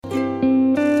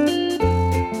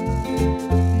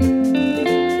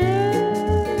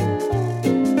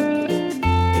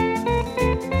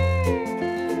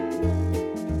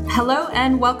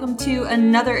and welcome to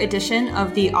another edition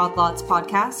of the Odd Lots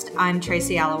podcast. I'm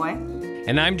Tracy Alloway.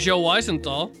 And I'm Joe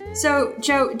Weisenthal. So,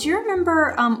 Joe, do you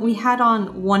remember we had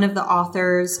on one of the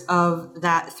authors of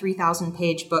that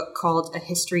 3,000-page book called A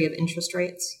History of Interest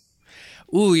Rates?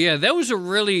 Ooh, yeah, that was a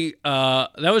really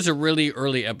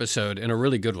early episode and a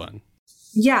really good one.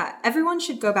 Yeah, everyone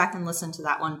should go back and listen to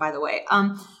that one, by the way.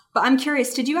 But I'm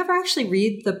curious, did you ever actually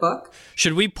read the book?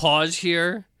 Should we pause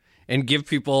here and give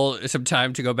people some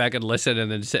time to go back and listen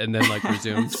and then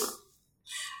resume?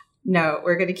 No,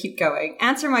 we're going to keep going.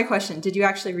 Answer my question. Did you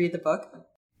actually read the book?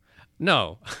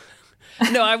 No.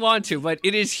 No, I want to, but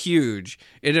it is huge.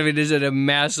 It is a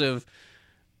massive...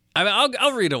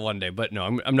 I'll read it one day, but no,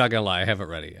 I'm not going to lie. I haven't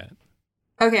read it yet.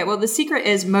 Okay, well, the secret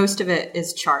is most of it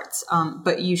is charts,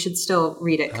 but you should still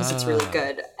read it because it's really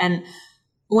good. And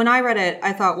when I read it,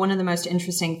 I thought one of the most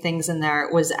interesting things in there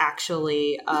was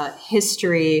actually a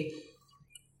history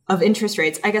of interest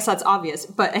rates. I guess that's obvious,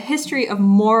 but a history of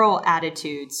moral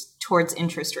attitudes towards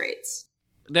interest rates.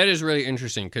 That is really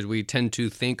interesting because we tend to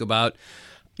think about,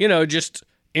 just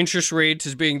interest rates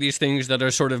as being these things that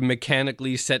are sort of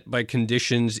mechanically set by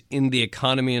conditions in the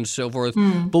economy and so forth.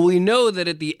 But we know that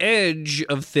at the edge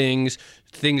of things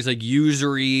like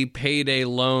usury, payday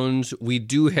loans, we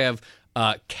do have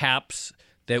caps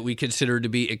that we consider to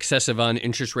be excessive on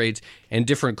interest rates, and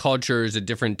different cultures at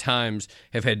different times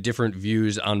have had different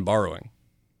views on borrowing.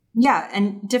 Yeah,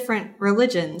 and different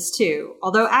religions too.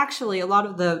 Although actually a lot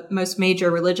of the most major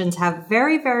religions have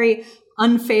very, very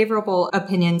unfavorable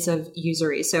opinions of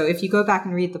usury. So if you go back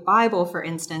and read the Bible, for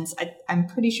instance, I'm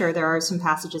pretty sure there are some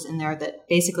passages in there that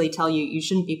basically tell you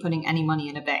shouldn't be putting any money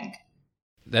in a bank.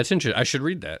 That's interesting. I should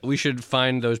read that. We should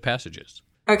find those passages.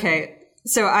 Okay.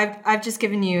 So I've just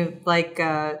given you like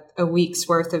a week's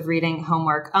worth of reading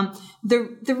homework.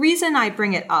 The reason I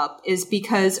bring it up is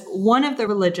because one of the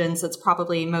religions that's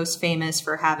probably most famous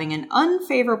for having an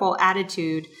unfavorable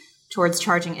attitude towards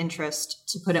charging interest,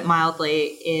 to put it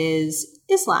mildly, is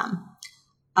Islam.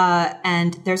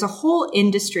 And there's a whole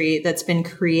industry that's been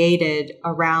created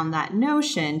around that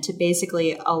notion to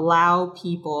basically allow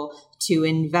people to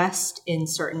invest in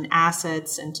certain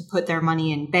assets and to put their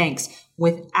money in banks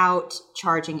without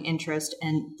charging interest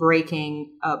and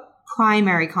breaking a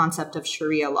primary concept of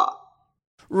Sharia law.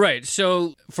 Right.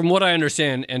 So from what I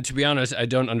understand, and to be honest, I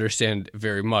don't understand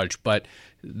very much, but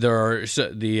the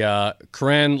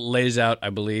Quran lays out, I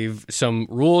believe, some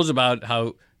rules about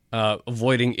how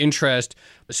avoiding interest.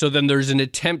 So then there's an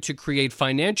attempt to create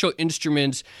financial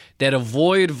instruments that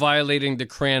avoid violating the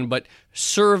Quran, but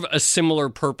serve a similar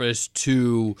purpose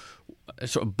to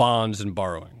sort of bonds and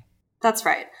borrowing. That's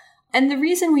right. And the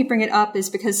reason we bring it up is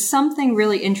because something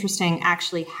really interesting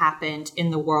actually happened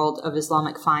in the world of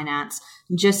Islamic finance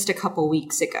just a couple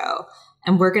weeks ago.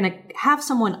 And we're going to have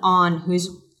someone on who's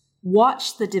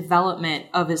watched the development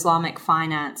of Islamic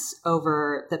finance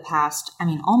over the past,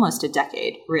 almost a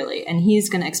decade, really. And he's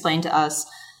going to explain to us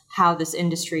how this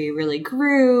industry really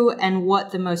grew and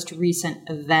what the most recent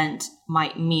event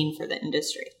might mean for the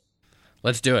industry.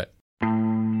 Let's do it.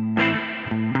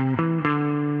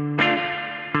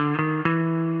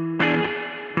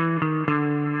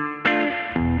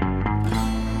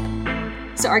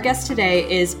 So our guest today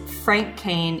is Frank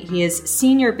Kane. He is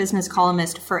senior business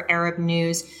columnist for Arab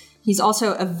News. He's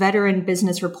also a veteran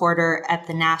business reporter at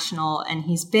The National, and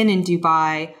he's been in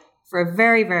Dubai for a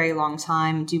very, very long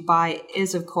time. Dubai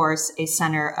is, of course, a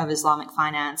center of Islamic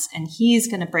finance, and he's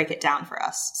going to break it down for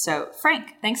us. So,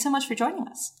 Frank, thanks so much for joining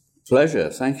us. Pleasure.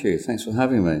 Thank you. Thanks for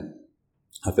having me.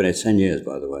 I've been here 10 years,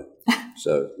 by the way.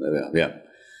 So, there we are. Yeah.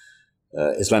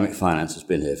 Islamic finance has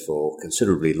been here for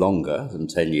considerably longer than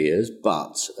 10 years,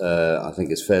 but I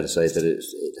think it's fair to say that it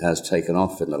has taken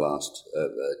off in the last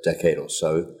decade or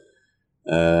so,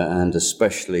 and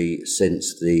especially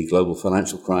since the global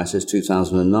financial crisis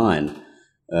 2009,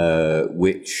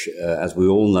 which, as we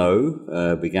all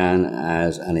know, began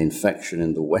as an infection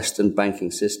in the Western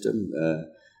banking system,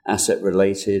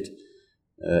 asset-related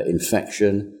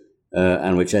infection,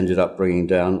 and which ended up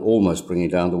almost bringing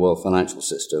down the world financial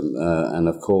system. And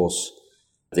of course,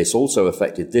 this also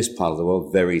affected this part of the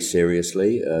world very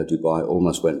seriously. Dubai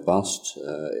almost went bust.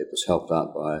 It was helped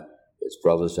out by its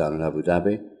brothers down in Abu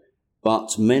Dhabi.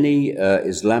 But many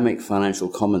Islamic financial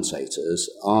commentators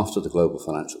after the global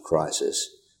financial crisis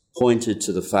pointed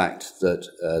to the fact that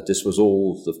this was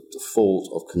all the fault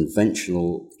of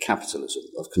conventional capitalism,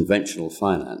 of conventional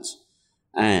finance,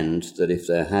 and that if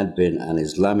there had been an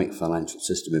Islamic financial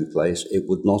system in place, it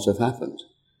would not have happened.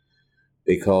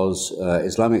 Because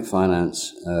Islamic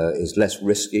finance is less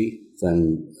risky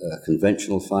than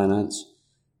conventional finance.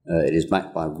 It is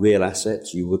backed by real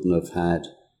assets. You wouldn't have had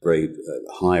very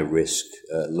high-risk,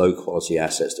 low-quality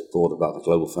assets that brought about the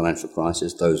global financial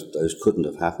crisis. Those couldn't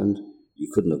have happened.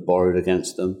 You couldn't have borrowed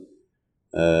against them.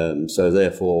 So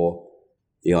therefore,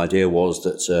 the idea was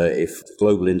that if the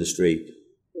global industry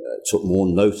took more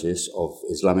notice of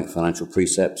Islamic financial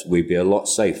precepts, we'd be a lot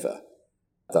safer.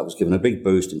 That was given a big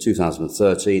boost in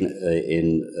 2013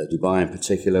 in Dubai in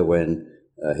particular, when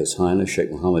His Highness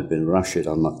Sheikh Mohammed bin Rashid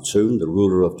Al Maktoum, the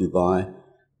ruler of Dubai,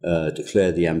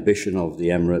 declared the ambition of the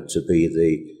emirate to be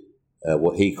the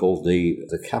what he called the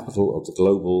capital of the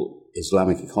global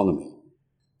Islamic economy.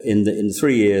 In the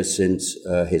 3 years since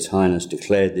His Highness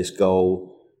declared this goal,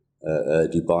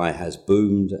 Dubai has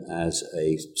boomed as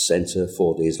a center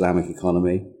for the Islamic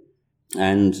economy,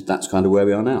 and that's kind of where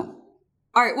we are now.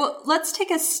 All right, well, let's take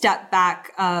a step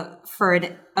back for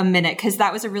a minute, because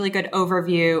that was a really good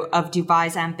overview of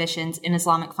Dubai's ambitions in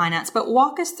Islamic finance. But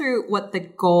walk us through what the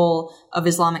goal of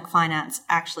Islamic finance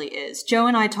actually is. Joe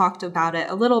and I talked about it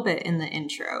a little bit in the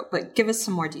intro, but give us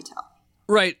some more detail.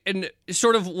 Right. And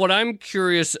sort of what I'm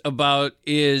curious about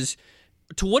is,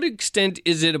 to what extent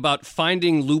is it about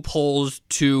finding loopholes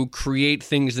to create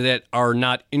things that are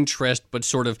not interest but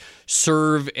sort of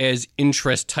serve as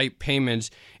interest-type payments?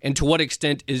 And to what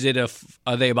extent is it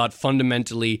are they about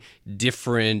fundamentally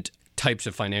different types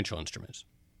of financial instruments?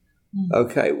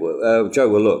 Okay, well, Joe,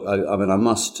 well, look, I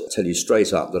must tell you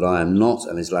straight up that I am not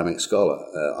an Islamic scholar.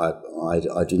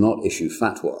 I do not issue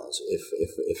fatwas.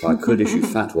 If I could issue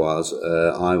fatwas,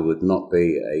 I would not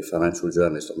be a financial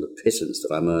journalist on the pittance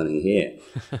that I'm earning here.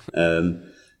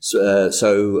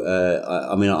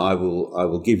 I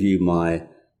will give you my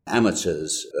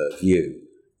amateur's view,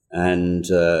 and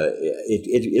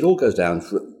it all goes down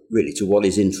really to what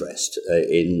is interest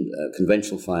in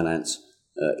conventional finance.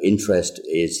 Interest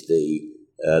is the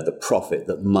profit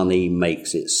that money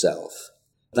makes itself.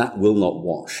 That will not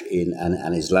wash in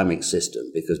an Islamic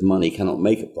system, because money cannot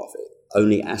make a profit.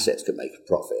 Only assets can make a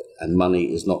profit, and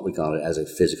money is not regarded as a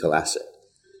physical asset.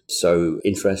 So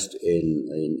interest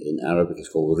in Arabic is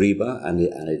called riba, and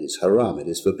it is haram, it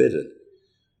is forbidden.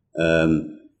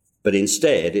 But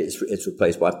instead, it's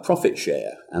replaced by profit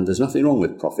share, and there's nothing wrong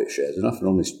with profit share. There's nothing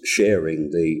wrong with sharing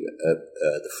the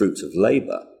fruits of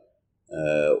labor.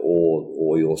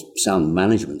 Or your sound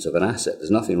management of an asset.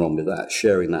 There's nothing wrong with that,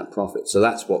 sharing that profit. So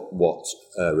that's what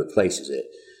replaces it.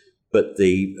 But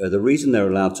the reason they're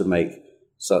allowed to make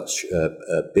such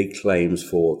big claims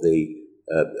for the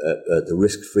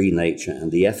risk-free nature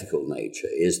and the ethical nature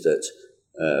is that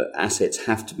assets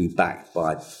have to be backed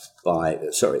by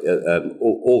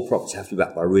all profits have to be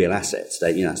backed by real assets.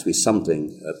 There has to be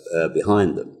something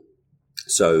behind them.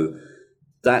 So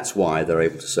that's why they're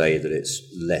able to say that it's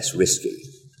less risky.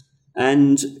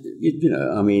 And,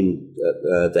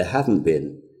 there haven't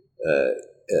been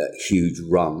huge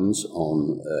runs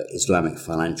on Islamic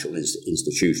financial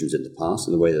institutions in the past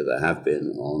in the way that there have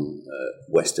been on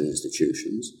Western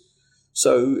institutions.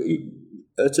 So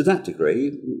to that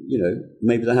degree,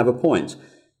 maybe they have a point.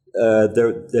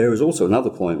 There is also another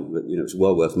point that, it's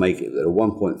well worth making. There are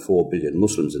 1.4 billion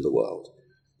Muslims in the world.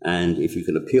 And if you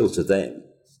can appeal to them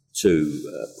to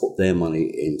put their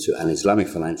money into an Islamic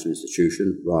financial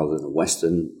institution rather than a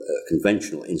Western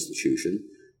conventional institution,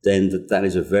 then that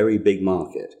is a very big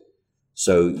market.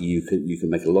 So you can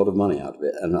make a lot of money out of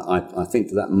it. And I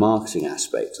think that marketing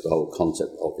aspect of the whole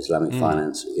concept of Islamic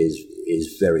finance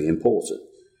is very important.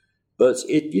 But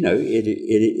it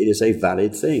is a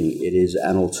valid thing. It is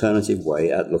an alternative way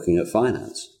at looking at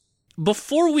finance.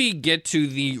 Before we get to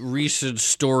the recent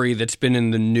story that's been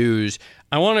in the news,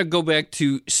 I want to go back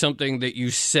to something that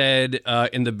you said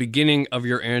in the beginning of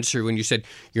your answer when you said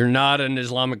you're not an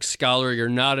Islamic scholar, you're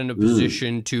not in a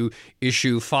position to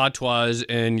issue fatwas,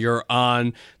 and you're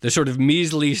on the sort of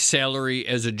measly salary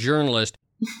as a journalist.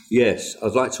 Yes,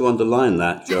 I'd like to underline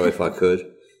that, Joe, if I could.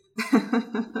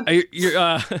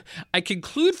 I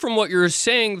conclude from what you're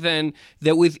saying then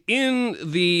that within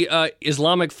the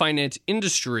Islamic finance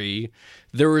industry,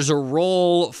 there is a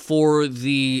role for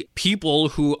the people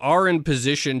who are in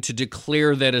position to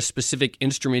declare that a specific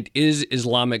instrument is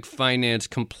Islamic finance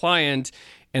compliant,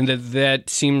 and that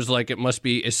seems like it must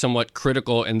be a somewhat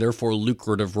critical and therefore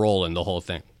lucrative role in the whole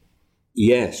thing.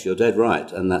 Yes, you're dead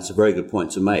right, and that's a very good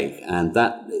point to make. And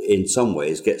that, in some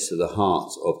ways, gets to the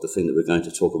heart of the thing that we're going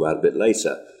to talk about a bit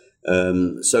later.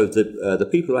 So the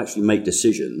people who actually make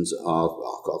decisions are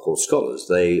called scholars.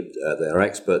 They are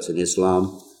experts in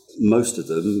Islam. Most of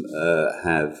them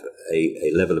have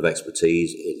a level of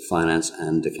expertise in finance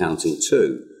and accounting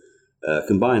too.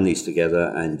 Combine these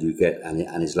together, and you get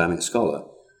an Islamic scholar.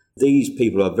 These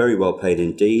people are very well paid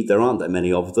indeed. There aren't that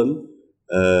many of them.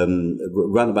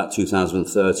 Around about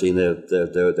 2013,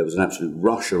 there was an absolute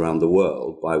rush around the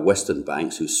world by Western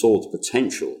banks who saw the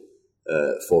potential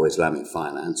for Islamic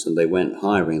finance, and they went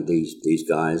hiring these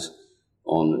guys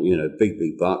on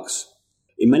big bucks.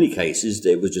 In many cases,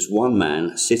 there was just one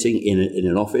man sitting in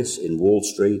an office in Wall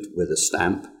Street with a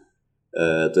stamp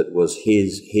that was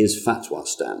his fatwa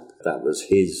stamp. That was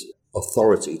his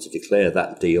authority to declare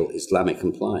that deal Islamic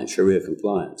compliant, Sharia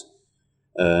compliant.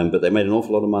 But they made an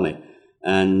awful lot of money.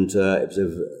 And it was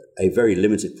a very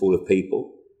limited pool of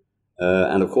people.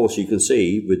 And of course, you can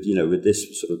see with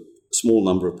this sort of small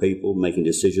number of people making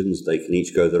decisions, they can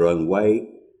each go their own way.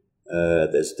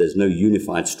 There's no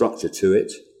unified structure to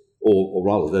it, or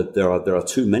rather, there are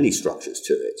too many structures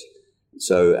to it.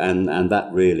 So, and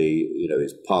that really,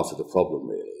 is part of the problem,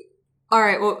 really. All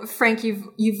right. Well, Frank,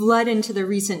 you've led into the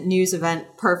recent news event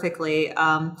perfectly.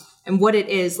 And what it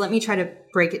is, let me try to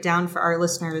break it down for our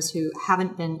listeners who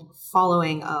haven't been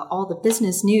following all the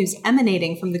business news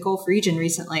emanating from the Gulf region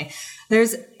recently.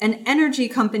 There's an energy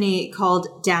company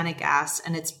called Dana Gas,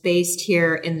 and it's based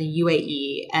here in the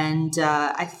UAE. And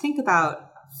I think about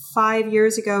 5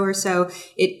 years ago or so,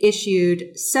 it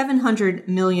issued $700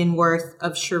 million worth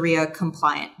of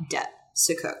Sharia-compliant debt,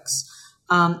 sukuks.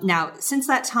 Now, since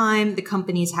that time, the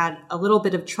company's had a little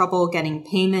bit of trouble getting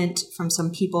payment from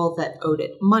some people that owed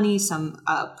it money, some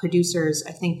producers.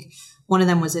 I think one of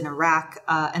them was in Iraq.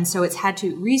 And so it's had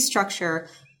to restructure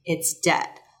its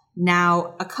debt.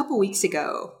 Now, a couple weeks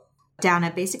ago,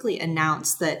 Dana basically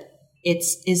announced that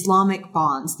its Islamic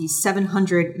bonds, these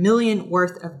 $700 million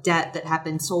worth of debt that had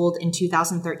been sold in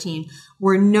 2013,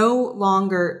 were no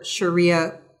longer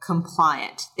Sharia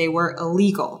compliant. They were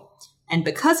illegal. And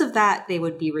because of that, they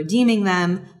would be redeeming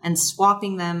them and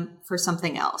swapping them for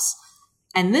something else.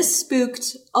 And this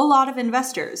spooked a lot of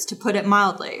investors, to put it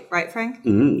mildly. Right, Frank?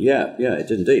 Mm-hmm. Yeah, it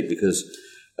did indeed, because,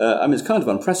 it's kind of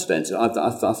unprecedented.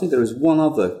 I think there is one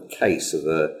other case of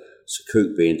a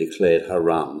sukuk being declared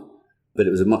haram, but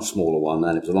it was a much smaller one,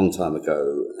 and it was a long time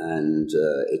ago, and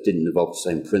it didn't involve the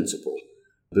same principle.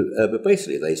 But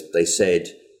basically, they said,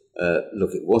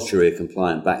 look, it was Sharia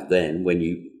compliant back then when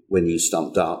you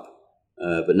stumped up,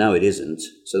 but now it isn't,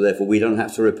 so therefore we don't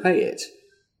have to repay it.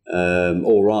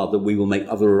 Or rather, we will make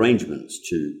other arrangements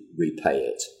to repay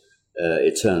it.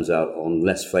 It turns out on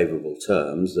less favourable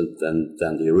terms than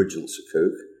the original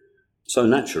sukuk. So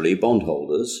naturally,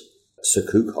 bondholders,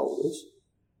 sukuk holders,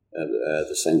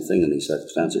 the same thing in these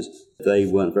circumstances, they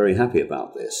weren't very happy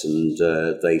about this, and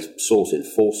they sought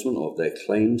enforcement of their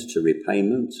claims to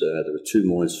repayment. There were 2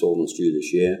 more installments due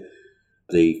this year.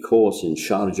 The court in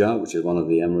Sharjah, which is one of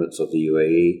the emirates of the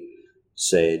UAE,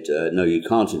 said, no, you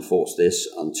can't enforce this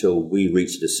until we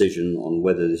reach a decision on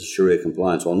whether this is Sharia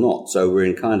compliant or not. So we're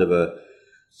in kind of a,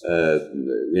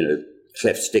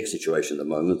 cleft stick situation at the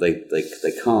moment.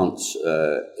 They can't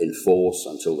enforce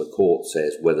until the court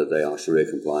says whether they are Sharia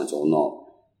compliant or not,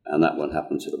 and that won't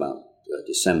happen until about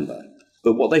December.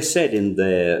 But what they said in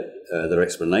their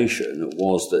explanation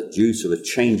was that due to a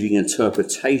changing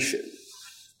interpretation,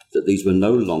 that these were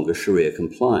no longer Sharia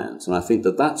compliant. And I think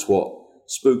that that's what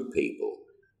spooked people,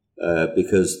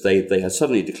 because they had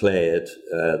suddenly declared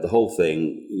the whole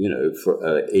thing,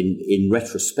 in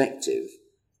retrospective,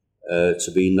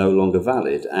 to be no longer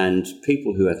valid. And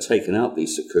people who had taken out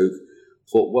these sukuk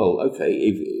thought, well, okay,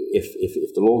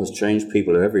 if the law has changed,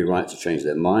 people have every right to change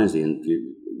their minds.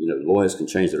 Lawyers can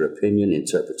change their opinion,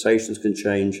 interpretations can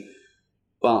change,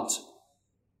 but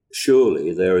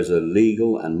surely there is a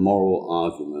legal and moral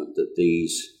argument that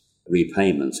these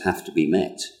repayments have to be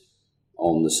met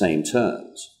on the same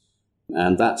terms.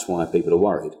 And that's why people are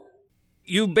worried.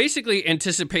 You basically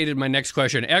anticipated my next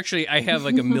question. Actually, I have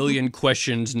like a million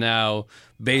questions now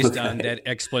based on that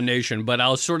explanation, but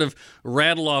I'll sort of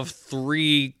rattle off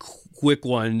 3 quick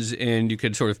ones and you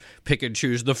can sort of pick and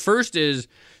choose. The first is,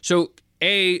 so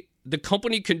A, the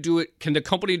company can the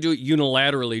company do it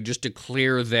unilaterally, just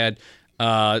declare that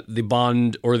the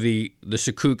bond or the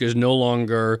sukuk is no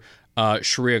longer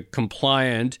Sharia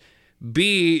compliant?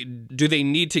 B, do they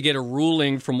need to get a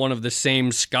ruling from one of the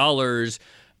same scholars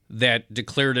that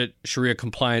declared it Sharia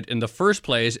compliant in the first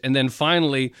place? And then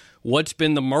finally, what's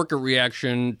been the market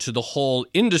reaction to the whole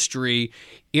industry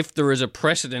if there is a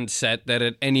precedent set that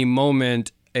at any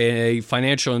moment a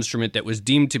financial instrument that was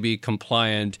deemed to be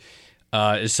compliant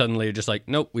is suddenly just like,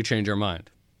 nope, we change our mind?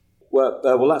 Well,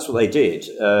 that's what they did.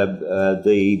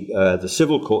 The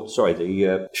civil court,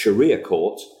 the Sharia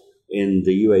court in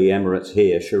the UAE Emirates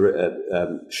here,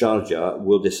 Sharjah,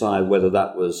 will decide whether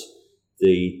that was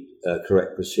the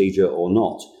correct procedure or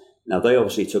not. Now, they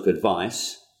obviously took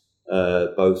advice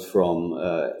both from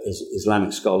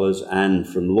Islamic scholars and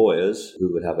from lawyers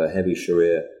who would have a heavy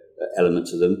Sharia element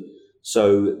to them.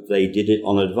 So they did it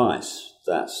on advice.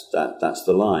 That's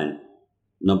the line.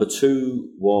 Number two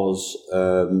was,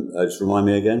 just remind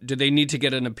me again. Did they need to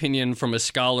get an opinion from a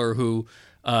scholar who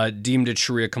deemed it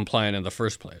Sharia compliant in the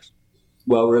first place?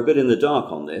 Well, we're a bit in the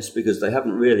dark on this because they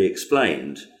haven't really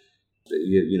explained,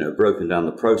 broken down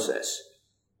the process,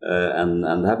 and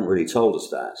they haven't really told us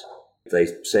that. They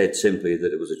said simply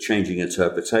that it was a changing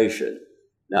interpretation.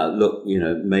 Now, look,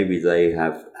 maybe they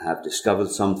have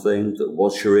discovered something that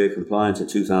was Sharia compliant in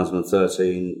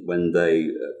 2013 when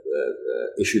they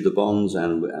issued the bonds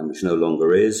and which no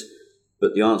longer is.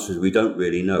 But the answer is we don't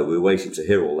really know. We're waiting to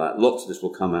hear all that. Lots of this will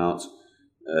come out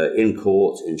in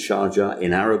court, in Sharjah,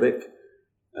 in Arabic,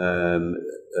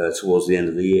 towards the end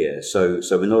of the year. So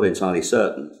we're not entirely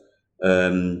certain.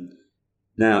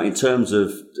 Now, in terms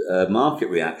of market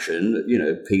reaction,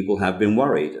 people have been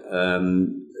worried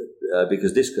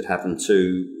because this could happen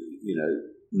to,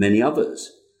 many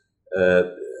others.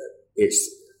 It's,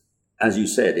 as you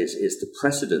said, it's the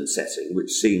precedent setting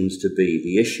which seems to be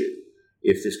the issue.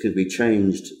 If this can be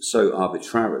changed so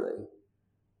arbitrarily,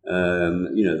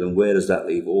 then where does that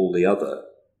leave all the other,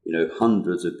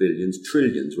 hundreds of billions,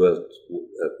 trillions worth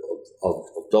of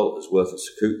dollars worth of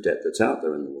Sukuk debt that's out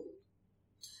there in the world?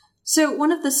 So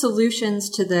one of the solutions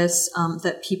to this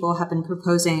that people have been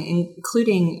proposing,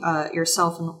 including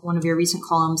yourself in one of your recent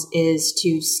columns, is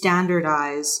to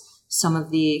standardize some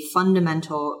of the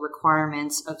fundamental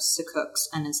requirements of Sukuks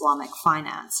and Islamic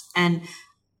finance. And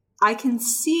I can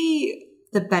see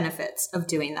the benefits of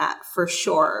doing that for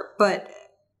sure. But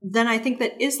then I think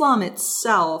that Islam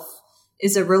itself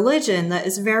is a religion that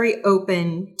is very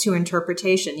open to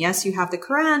interpretation. Yes, you have the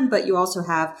Quran, but you also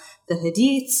have the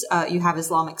Hadiths. You have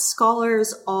Islamic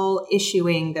scholars all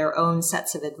issuing their own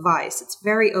sets of advice. It's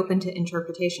very open to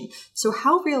interpretation. So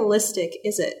how realistic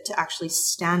is it to actually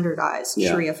standardize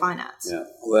Sharia finance? Yeah.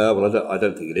 Well, I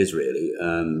don't think it is really.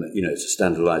 To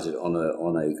standardize it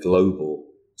on a global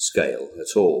scale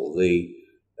at all.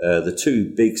 The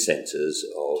two big centers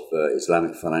of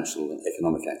Islamic financial and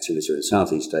economic activity are in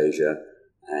Southeast Asia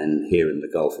and here in the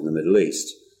Gulf in the Middle East.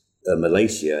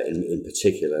 Malaysia, in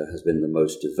particular, has been the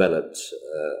most developed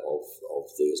of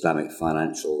the Islamic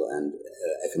financial and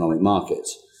economic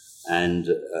markets. And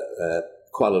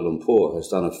Kuala Lumpur has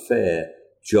done a fair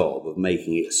job of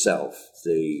making itself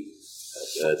the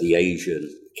Asian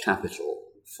capital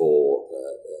for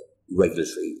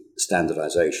regulatory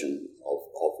standardization of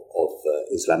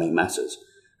Islamic matters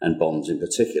and bonds in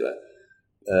particular.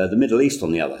 The Middle East,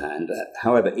 on the other hand,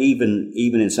 however, even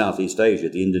in Southeast Asia,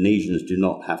 the Indonesians do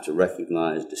not have to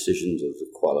recognize decisions of the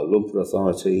Kuala Lumpur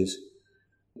authorities,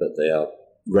 but they are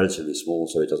relatively small,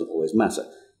 so it doesn't always matter.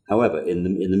 However, in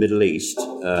the Middle East,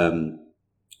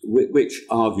 which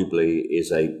arguably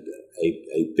is a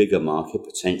bigger market,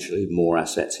 potentially more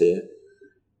assets here,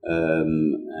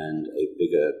 and a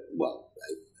bigger,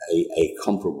 a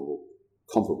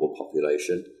comparable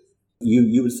population.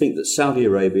 You would think that Saudi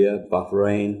Arabia,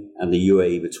 Bahrain, and the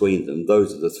UAE between them,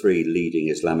 those are the three leading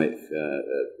Islamic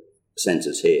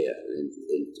centers here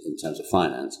in terms of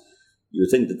finance. You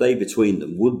would think that they between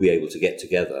them would be able to get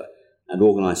together and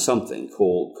organize something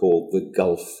called the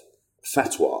Gulf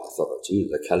Fatwa Authority,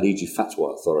 the Khaliji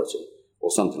Fatwa Authority, or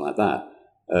something like that.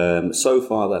 So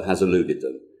far, that has eluded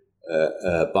them.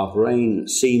 Bahrain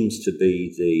seems to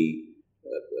be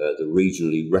the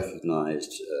regionally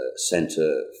recognized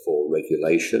center for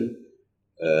regulation.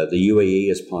 The UAE,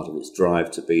 as part of its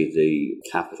drive to be the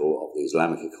capital of the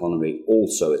Islamic economy,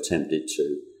 also attempted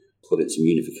to put in some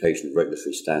unification of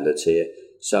regulatory standards here.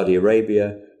 Saudi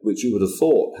Arabia, which you would have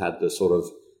thought had the sort of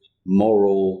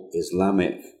moral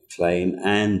Islamic claim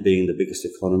and being the biggest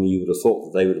economy, you would have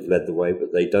thought that they would have led the way,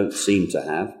 but they don't seem to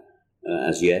have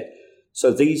as yet.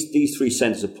 So these three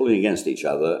centers are pulling against each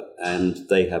other, and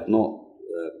they have not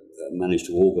managed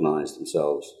to organize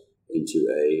themselves into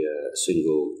a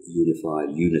single, unified,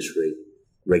 unitary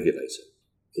regulator.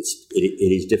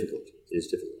 It is difficult. It is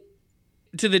difficult.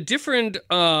 Do the different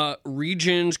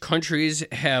regions, countries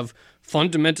have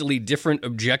fundamentally different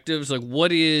objectives? Like,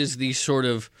 what is the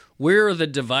where are the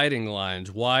dividing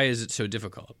lines? Why is it so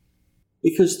difficult?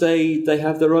 Because they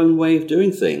have their own way of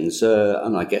doing things,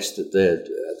 and I guess that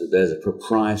there's a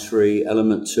proprietary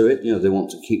element to it. They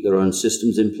want to keep their own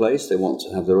systems in place. They want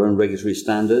to have their own regulatory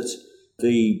standards.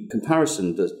 The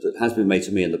comparison that has been made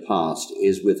to me in the past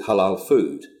is with halal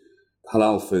food.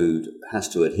 Halal food has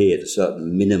to adhere to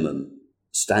certain minimum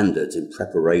standards in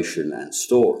preparation and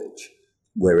storage,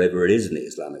 wherever it is in the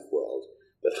Islamic world.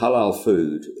 But halal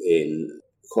food in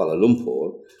Kuala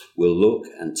Lumpur will look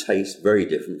and taste very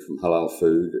different from halal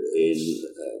food in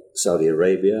Saudi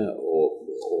Arabia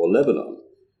or Lebanon.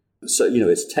 So,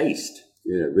 it's taste,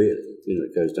 really.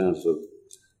 It goes down to sort of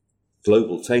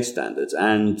global taste standards.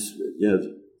 And,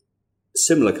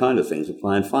 similar kind of things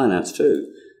apply in finance too.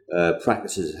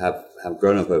 Practices have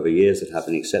grown up over years that have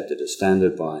been accepted as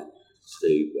standard by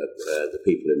the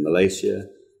people in Malaysia.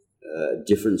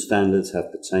 Different standards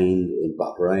have pertained in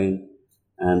Bahrain,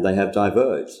 and they have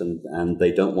diverged, and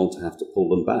they don't want to have to pull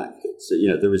them back. It's,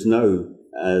 there is no,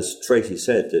 as Tracy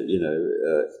said, that,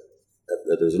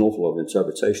 there's an awful lot of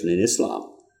interpretation in Islam.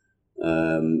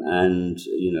 And,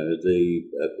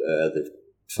 the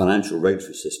financial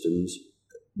regulatory systems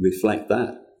reflect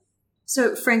that.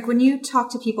 So, Frank, when you talk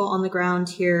to people on the ground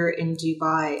here in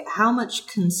Dubai, how much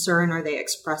concern are they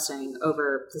expressing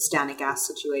over the standard gas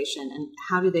situation, and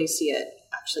how do they see it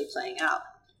actually playing out?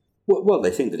 Well, they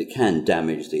think that it can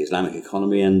damage the Islamic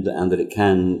economy, and that it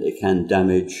can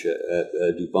damage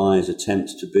Dubai's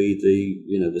attempts to be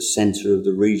the center of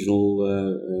the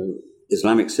regional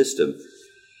Islamic system.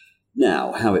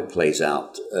 Now, how it plays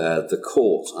out, the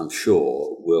court, I'm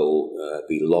sure, will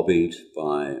be lobbied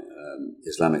by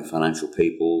Islamic financial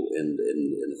people in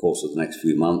the course of the next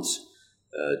few months.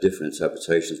 Different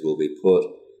interpretations will be put.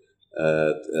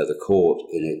 The court,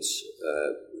 in its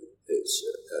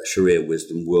Sharia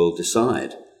wisdom, will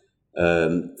decide.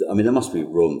 There must be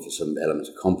room for some element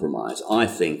of compromise. I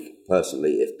think,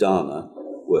 personally, if Dana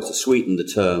were to sweeten the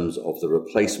terms of the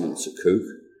replacement sukuk,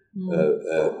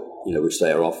 which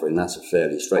they are offering, that's a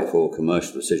fairly straightforward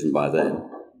commercial decision by them.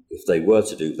 If they were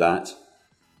to do that,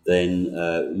 then,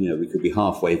 we could be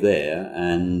halfway there,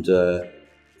 and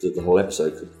the whole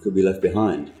episode could be left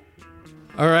behind.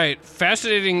 All right.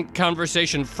 Fascinating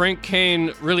conversation. Frank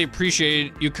Kane, really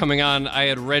appreciate you coming on. I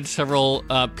had read several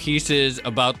pieces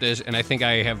about this, and I think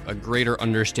I have a greater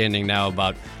understanding now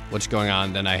about what's going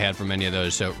on than I had from any of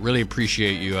those. So really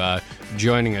appreciate you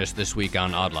joining us this week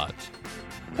on Odd Lots.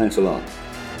 Thanks a lot.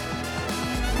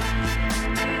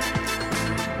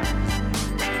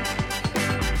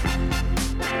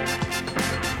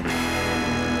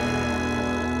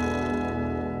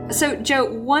 So,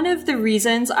 Joe, one of the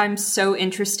reasons I'm so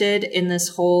interested in this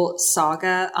whole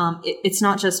saga, it's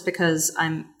not just because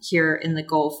I'm here in the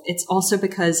Gulf. It's also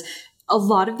because a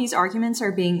lot of these arguments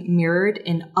are being mirrored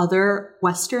in other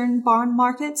Western bond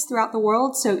markets throughout the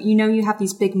world. So, you have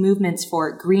these big movements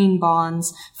for green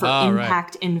bonds, for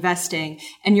impact investing,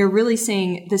 and you're really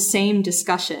seeing the same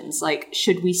discussions. Like,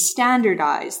 should we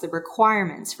standardize the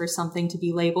requirements for something to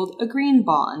be labeled a green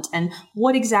bond? And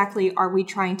what exactly are we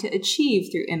trying to achieve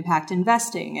through impact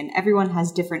investing? And everyone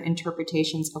has different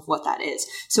interpretations of what that is.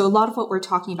 So a lot of what we're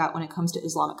talking about when it comes to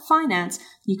Islamic finance,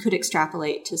 you could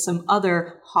extrapolate to some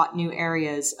other hot new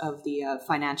areas of the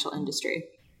financial industry.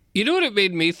 You know what it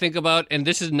made me think about, and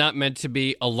this is not meant to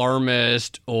be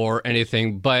alarmist or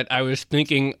anything, but I was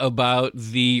thinking about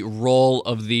the role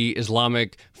of the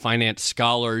Islamic finance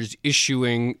scholars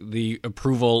issuing the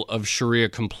approval of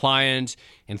Sharia-compliant,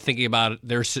 and thinking about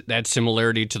that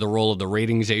similarity to the role of the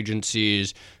ratings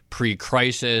agencies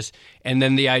pre-crisis, and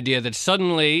then the idea that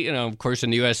suddenly, of course, in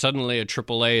the U.S., suddenly a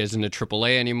AAA isn't a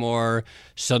AAA anymore,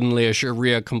 suddenly a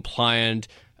Sharia-compliant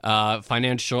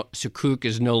financial sukuk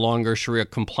is no longer Sharia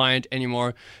compliant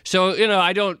anymore. So,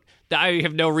 I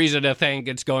have no reason to think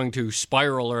it's going to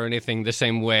spiral or anything the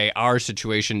same way our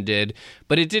situation did,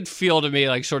 but it did feel to me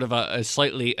like sort of a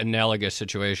slightly analogous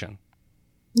situation.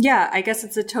 Yeah, I guess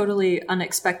it's a totally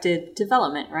unexpected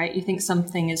development, right? You think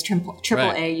something is AAA,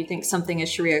 right. You think something is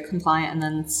Sharia compliant, and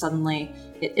then suddenly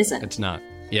it isn't. It's not.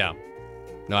 Yeah.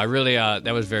 No, I really,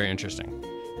 that was very interesting.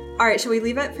 All right, shall we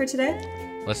leave it for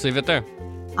today? Let's leave it there.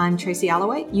 I'm Tracy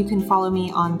Alloway. You can follow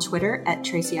me on Twitter at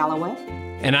Tracy Alloway.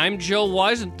 And I'm Joe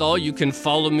Weisenthal. You can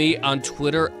follow me on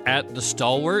Twitter at The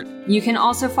Stalwart. You can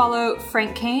also follow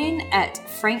Frank Kane at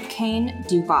Frank Kane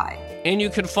Dubai. And you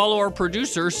can follow our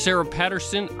producer, Sarah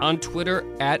Patterson, on Twitter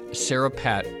at Sarah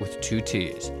Pat with 2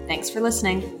 T's. Thanks for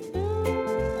listening.